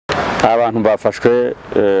abantu bafashwe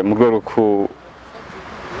mu rwego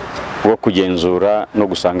rwo kugenzura no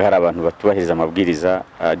gusanga hari abantu batubahiriza amabwiriza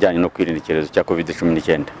ajyanye no kwirinda icyorezo cya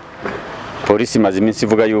COVID-19. Polisi imaze iminsi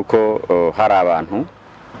ivuga yuko hari abantu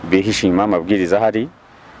bihishe inyuma amabwiriza hari,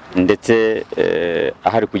 ndetse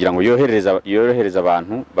ahari kugira ngo yorohereza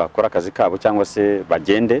abantu bakora akazi kabo cyangwa se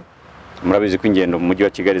bagende. Murabizi ko ingendo mu mujyi wa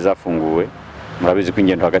Kigali zafunguwe, murabizi ko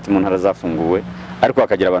ingendo hagati mu ntara zafunguwe, ariko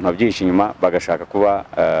hakagira abantu babyihishe inyuma bagashaka kuba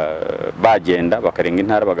bagenda bakarenga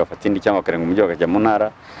intara bagafata indi cyangwa bakarenga umujyi bakajya mu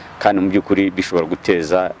ntara, kandi mu by'ukuri bishobora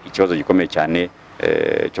guteza ikibazo gikomeye cyane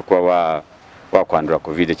cyo kuba wakwandura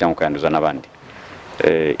COVID cyangwa ukanduza n'abandi.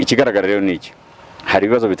 Ikigaragara rero ni iki: hari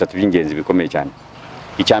ibibazo bitatu by'ingenzi bikomeye cyane.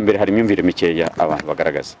 Icyambere, hari imyumvire mikeya abantu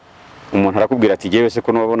bagaragaza. Umuntu arakubwira ati jewe se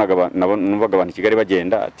ko numvaga abantu Kigali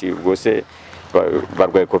bagenda, ati ubwo se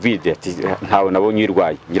barwaye COVID, ati ntawe nabonye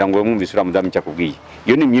irwaye, ngira ngo mwumvise uriya mudamu cyakubwiye.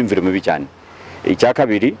 Iyo ni imyumvire mibi cyane. Icya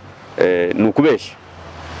kabiri ni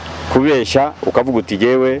kubeshya ukavuga uti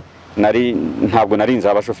jewe ntabwo narinze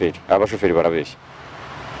abashoferi barabeshya.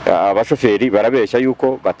 Abashoferi barabeshya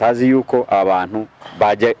yuko batazi yuko abantu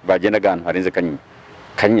bagenda ahantu harenze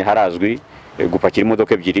Kanyinya harazwi gupakira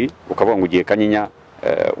imodoka ebyiri ukavuga ngo ugiye Kanyinya,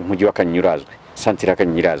 umujyi wa Kanyinya urazwi, santire ya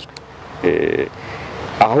Kanyinya irazwi.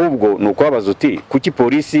 Ahubwo nukubabaza uti kuki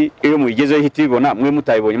polisi iyo muyigezeho ihita ibibona mwe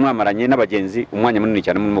mutayibonye mwamaranye n'abagenzi umwanya munini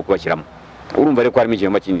cyane murimo kubashyiramo? Urumva rero ko harimo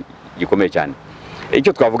ikinyoma gikomeye cyane.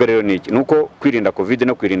 Icyo twavuga rero ni iki: nuko kwirinda COVID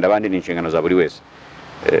no kwirinda abandi ni inshingano za buri wese.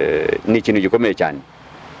 Ni ikintu gikomeye cyane.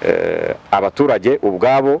 Abaturage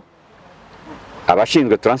ubwabo,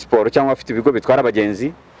 abashinzwe transport cyangwa bafite ibigo bitwara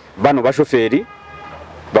abagenzi, bano bashoferi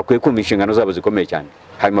bakwiye kumva inshingano zabo zikomeye cyane,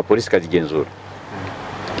 hanyuma polisi ikazigenzura.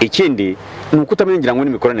 Ikindi ni ukutamenya ngo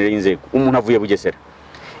n'imikoranire y'inzego. Umuntu avuye Bugesera,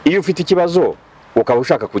 iyo ufite ikibazo ukaba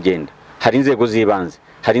ushaka kugenda, hari inzego z'ibanze,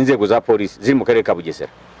 hari inzego za polisi ziri mu karere ka Bugesera.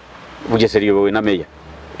 Bugesera iyobowe na meya,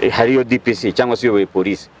 hariyo DPC cyangwa se iyoboye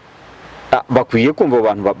polisi. Bakwiye kumva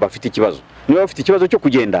abantu bafite ikibazo. Niba bafite ikibazo cyo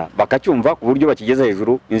kugenda bakacyumva ku buryo bakigeza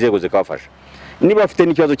hejuru, inzego zikabafasha. Niba bafite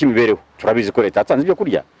n'ikibazo cy'imibereho, turabizi ko leta yatanze ibyo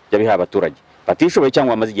kurya yabihaye abaturage batishoboye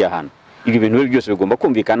cyangwa bamaze igihe ahantu. Ibi bintu byose bigomba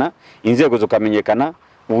kumvikana, inzego zikamenyekana,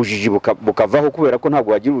 ubujiji bukavaho, kubera ko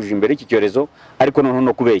ntabwo wagira ubujiji imbere y'iki cyorezo, ariko noneho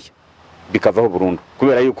no kubeshya bikavaho burundu,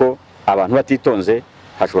 kubera yuko abantu batitonze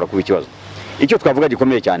hashobora kuba ikibazo. Icyo twavuga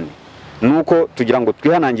gikomeye cyane nuko tugira ngo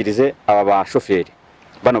twihanangirize aba bashoferi,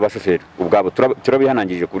 bano bashoferi ubwabo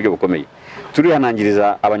turabihanangirije ku buryo bukomeye.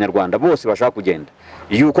 Turihanangiriza abanyarwanda bose bashaka kugenda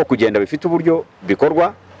yuko kugenda bifite uburyo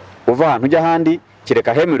bikorwa, uva ahantu ujya ahandi,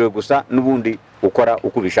 kireka hemerewe gusa n'ubundi ukora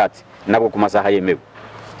uko ubishatse nabwo ku masaha yemewe.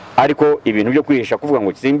 Ariko ibintu byo kwihisha kuvuga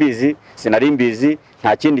ngo simbizi, sinarimbizi,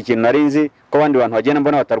 nta kindi kintu narinzi, ko abandi bantu bagenda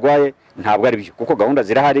mbona batarwaye, ntabwo ari byo, kuko gahunda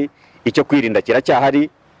zirahari, icyo kwirinda kiracyahari,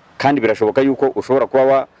 kandi birashoboka yuko ushobora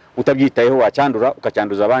kuba utabyitayeho wacyandura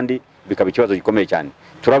ukacyanduza abandi, bikaba ikibazo gikomeye cyane.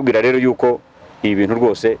 Turabwira rero yuko ibi bintu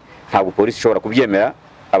rwose ntabwo polisi ishobora kubyemera,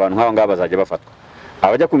 abantu nk'aba ngaba bazajya bafatwa.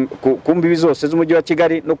 Abajya ku mbibi zose z'umujyi wa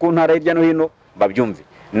Kigali no ku ntara hirya no hino babyumve,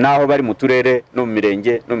 naho bari mu turere no mu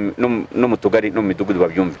mirenge no mu tugari no mu midugudu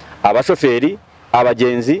babyumve. Abashoferi,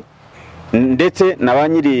 abagenzi ndetse na ba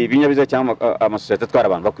nyiri ibinyabiziga cyangwa amasosiyete atwara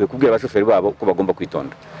abantu bakwiye kubwira abashoferi babo ko bagomba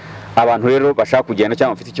kwitonda. Abantu rero bashaka kugenda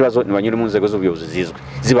cyangwa bafite ikibazo ntibanyure mu nzego z'ubuyobozi zizwe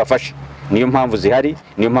zibafashe. Niyo mpamvu zihari,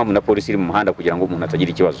 niyo mpamvu na polisi iri mu muhanda kugira ngo umuntu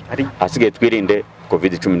atagira ikibazo. Hasigaye twirinde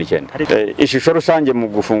COVID-19. Ishusho rusange mu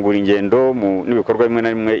gufungura ingendo n'ibikorwa bimwe na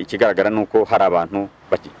bimwe, ikigaragara nuko hari abantu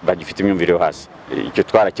bagifite imyumvire yo hasi. Icyo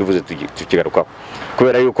twarakivuze tukigarukaho,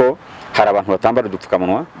 kubera yuko hari abantu batambara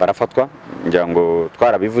udupfukamunwa barafatwa, ngira ngo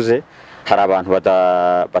twarabivuze. Hari abantu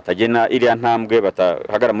batagena iriya ntambwe,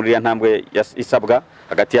 batahagara muri iriya ntambwe isabwa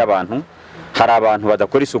hagati y'abantu. Hari abantu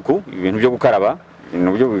badakora isuku, ibintu byo gukaraba,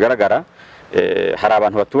 ibintu byo bigaragara. Hari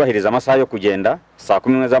abantu batubahiriza amasaha yo kugenda, saa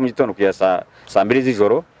 11 za mu gitondo kugera saa 2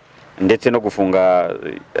 z'ijoro, ndetse no gufunga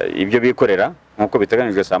ibyo bikorera nkuko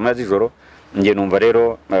biteganijwe saa 1 z'ijoro. Nge numva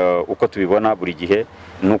rero uko tubibona buri gihe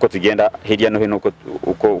nuko tugenda hirya no hino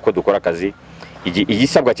uko dukora akazi,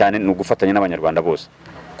 igisabwa cyane ni ugufatanya n'abanyarwanda bose,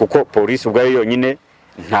 kuko polisi ubwayo yonyine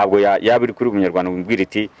ntabwo yaba iri kuri umunyarwanda wimbwira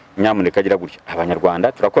iti nyamuneka agira gutya.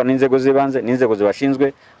 Abanyarwanda turakora n'inzego z'ibanze n'inzego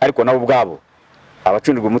zibashinzwe, ariko nabo ubwabo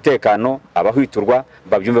abacundirwa umutekano, abahwiturwa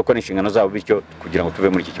babyumve ko n'inshingano zabo, bityo kugira ngo tuve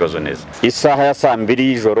muri iki kibazo neza. Isaha ya saa 2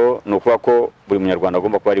 y'ijoro ni ukuvuga ko buri munyarwanda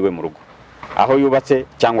agomba kuba ari we mu rugo, aho yubatse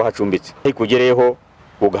cyangwa hacumbitse. Ikugereyeho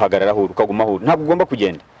ugahagararaho ukagumaho, ntabwo ugomba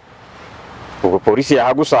kugenda. Ubwo polisi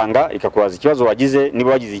yahagusanga ikakubaza ikibazo wagize,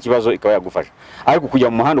 niba wagize ikibazo ikaba yagufasha. Ariko kujya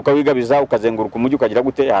mu muhanda ukawigabiza ukazenguruka umujyi ukagira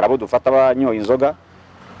gute, harabo dufata banyoye inzoga,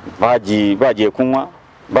 bagiye kunywa,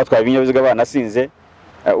 batwaye ibinyabiziga banasinze,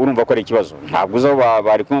 urumva ko ari ikibazo. Ntabwo uzo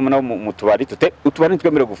bari kumwe nabo mu tubari utubari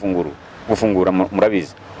ntitwemerewe gufungura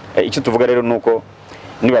murabizi. Icyo tuvuga rero nuko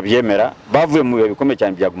niba byemera bavuye mu bihe bikomeye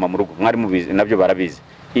cyane byaguma mu rugo, mwari mubizi nabyo barabizi.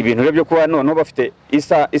 Ibintu rero byo kuba noneho bafite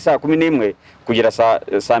isa 11 kugera saa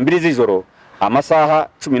 2 z'ijoro, amasaha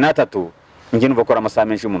 13, nge numva ko ari amasaha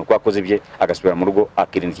menshi umuntu kwakoze ibye agasubira mu rugo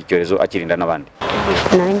akirinda iki cyorezo akirinda n'abandi.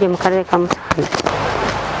 Nanjye mu karere ka Musanze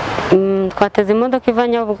twateze imodoka iva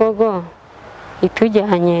Nyabugogo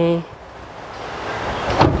itujyanye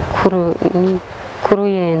ku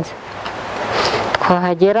Ruyenzi.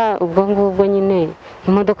 Twahagera ubwo ngubwo nyine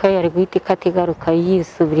imodoka yari guhita ikata igaruka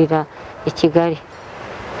yisubirira i Kigali.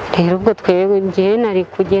 Rero ubwo twebwe ngiye nari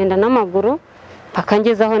kugenda n'amaguru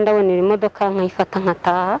akangezaho ndabonera imodoka nkayifata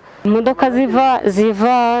nkataha. Imodoka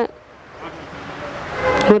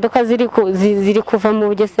ziri kuva mu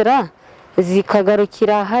Bugesera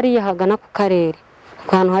zikagarukira hariya hagana ku karere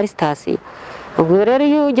ahantu hari sitasiyo. Ubwo rero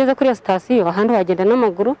iyo ugeze kuri iyo sitasiyo ahandi wagenda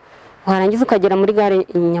n'amaguru warangiza ukagera muri gare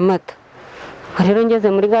Nyamata. Rero ngeze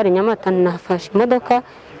muri gare Nyamata nafashe imodoka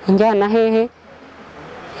injyana hehe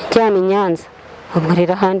injyana i Nyanza. Ubwo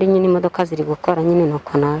rero ahandi nyine imodoka ziri gukora nyine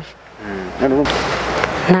nuko naje.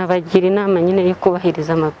 Nabagira inama nyine yo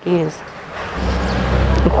kubahiriza amabwiriza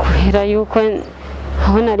kubera yuko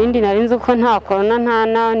aho narinzi uko nta corona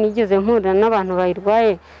nta nigeze mpurira n'abantu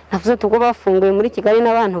bayirwaye. Navuze ubwo bafunguye muri Kigali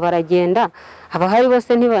n'abantu baragenda abahari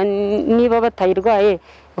bose niba batayirwaye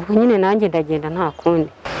ubwo nyine nanjye ndagenda nta kundi.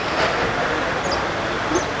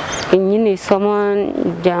 Nyine isomo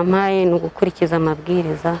ryampaye ni ugukurikiza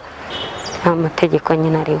amabwiriza n'amategeko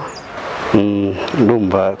nyine ariho.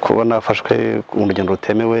 Ndumva kubona afashwe mu rugendo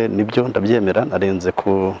rutemewe nibyo ndabyemera, narenze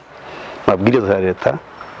ku mabwiriza ya leta.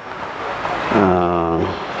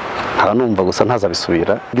 Nta numva gusa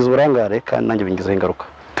ntazabisubira ngize uburangare kandi nanjye bingizeho ingaruka.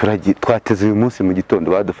 Twateze uyu munsi mu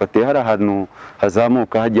gitondo badufatiye hari ahantu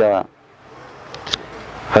hazamuka hajya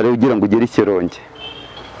hari ugira ngo ugere Icyeronge,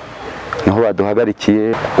 naho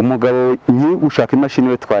baduhagarikiye. Umugabo nyiri gushaka imashini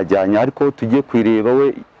we twajyanye ariko tugiye kwireba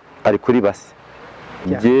we ari kuri base.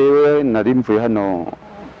 Jewe nari mvuye hano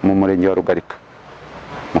mu murenge wa Rugarika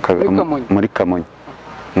muri Kamonyi,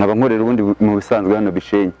 nkaba nkorera ubundi mu bisanzwe hano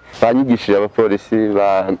Bishenyi. Banyigishije abapolisi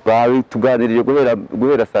babituganirije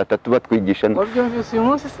guhera saa 3 batwigisha.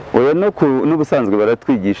 Oya n'ubusanzwe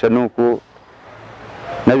baratwigisha nuko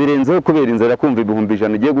nabirenzeho kubera inzara kumva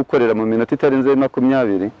 100 ugiye gukorera mu minota itarenze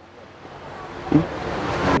 20.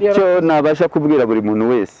 Cyo nabasha kubwira buri muntu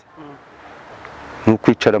wese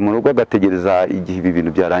nukwicara mu rugo agategereza igihe ibi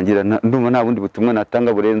bintu byarangira. Ndumva nta bundi butumwa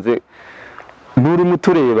natanga burenze muri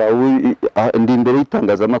mutureba ndi imbere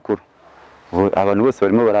y'itangazamakuru, abantu bose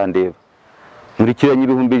barimo barandeba nkurikiranye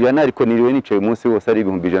 100 ariko niriwe nicaye umunsi wose ari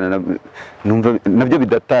 100 numva nabyo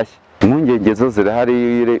bidatashye. Impungenge zo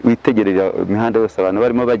zirahari, witegerera imihanda yose abantu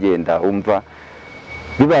barimo bagenda umva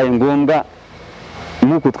bibaye ngombwa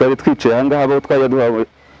nuko twari twicaye ahangaha abo twajya duhawe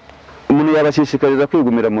umuntu yabashishikariza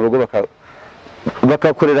kwigumira mu rugo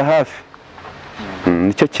bakakorera hafi.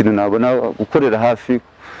 Nicyo kintu nabona gukorera hafi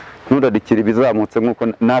nturadikira ibizamutse nkuko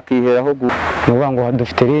nakiheraho nuvuga ngo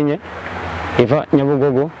dufite linye iva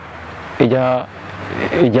Nyabugogo ijya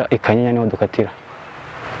Ikanyinya niho dukatira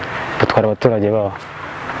dutwara abaturage baho.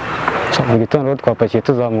 Mu gitondo twapakiye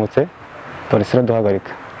tuzamutse polisi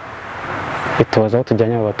iraduhagarika itubaza aho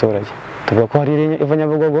tujyanye abaturage, tuvuga ko hari linye iva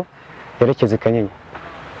Nyabugogo yerekeza Ikanyinya.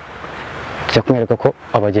 Tujya kumwereka ko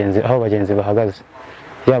aho abagenzi bahagaze,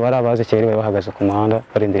 yaba ari abazi cyari bahagaze ku muhanda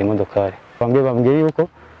barindira imodokari. Bambwiye yuko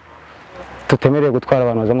tutemereye gutwara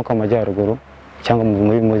abantu bazamuka mu majyaruguru cyangwa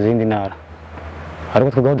mu zindi ntara,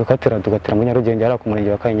 ariko twebwe dukatira mu Nyarugenge ari ku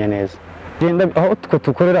murenge wa Kanyinya neza. Aho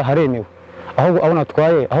tukorera haremewe, aho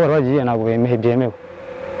natwaye aho baragiye ntabwo byemewe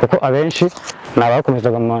kuko abenshi ni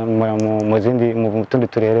abakomezaga mu tundi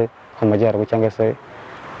turere mu majyaruguru cyangwa se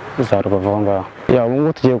za Rubavu aho ngaho.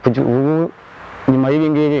 Ubu tugiye nyuma y'ibi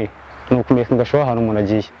ngibi ni ukumenya ngashoha ahantu umuntu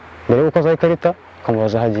agiye mbere yuko aza ikarita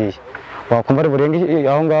ukamubaza aho agiye, wakumva ari burenge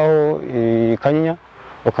aho ngaho Kanyinya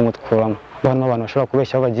ukamutkuramo. Abantu bashobora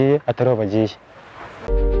kubeshya aho bagiye atari aho bagiye.